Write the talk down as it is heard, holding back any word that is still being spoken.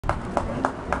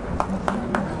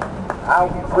I'll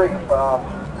be brief.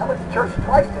 I went to church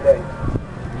twice today.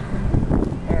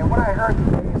 And what I heard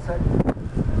today is that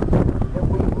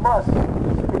we must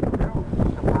speak truth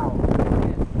to power.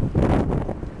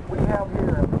 We have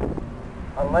here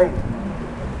a lady,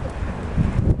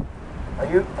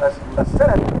 a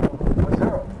senator from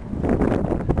Missouri,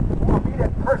 who will be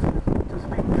that person to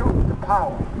speak truth to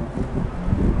power.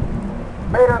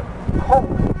 Maida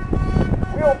Coleman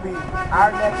will be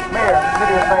our next mayor of the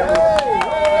city of St. Louis.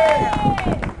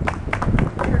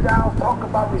 Peter Downs talk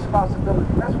about responsibility.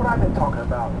 That's what I've been talking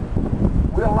about.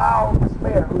 We allow this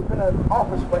mayor, who's been in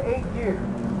office for 8 years,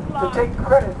 to take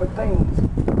credit for things,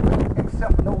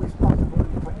 except no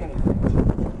responsibility for anything.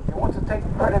 He wants to take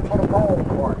credit for the ball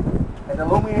party and the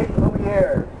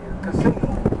Lumiere casino,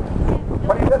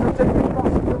 but he doesn't take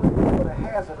responsibility for the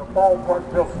hazard of ballpark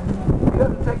building. He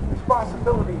doesn't take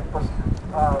responsibility for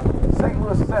St.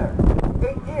 Louis Center.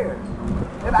 8 years.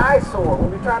 An eyesore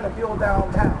when we're trying to build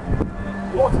downtown.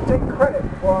 He wants to take credit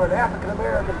for an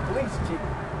African-American police chief,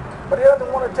 but he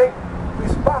doesn't want to take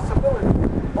responsibility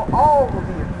for all of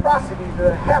the atrocities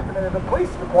that are happening in the police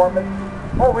department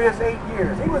over his 8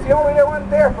 years. He was the only one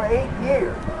there for 8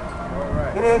 years.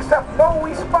 Right. And he accepts no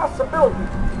responsibility.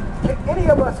 Can any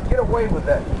of us get away with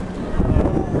that?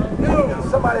 No.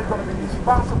 Somebody's going to be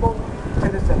responsible to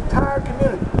this entire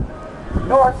community.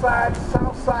 North side,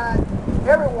 south side,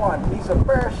 everyone needs a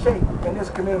fair shake in this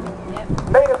community. Yep.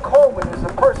 Maida Coleman is a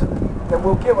person that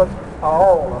will give us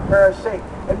all a fair shake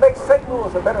and make St.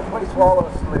 Louis a better place for all of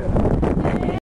us to live.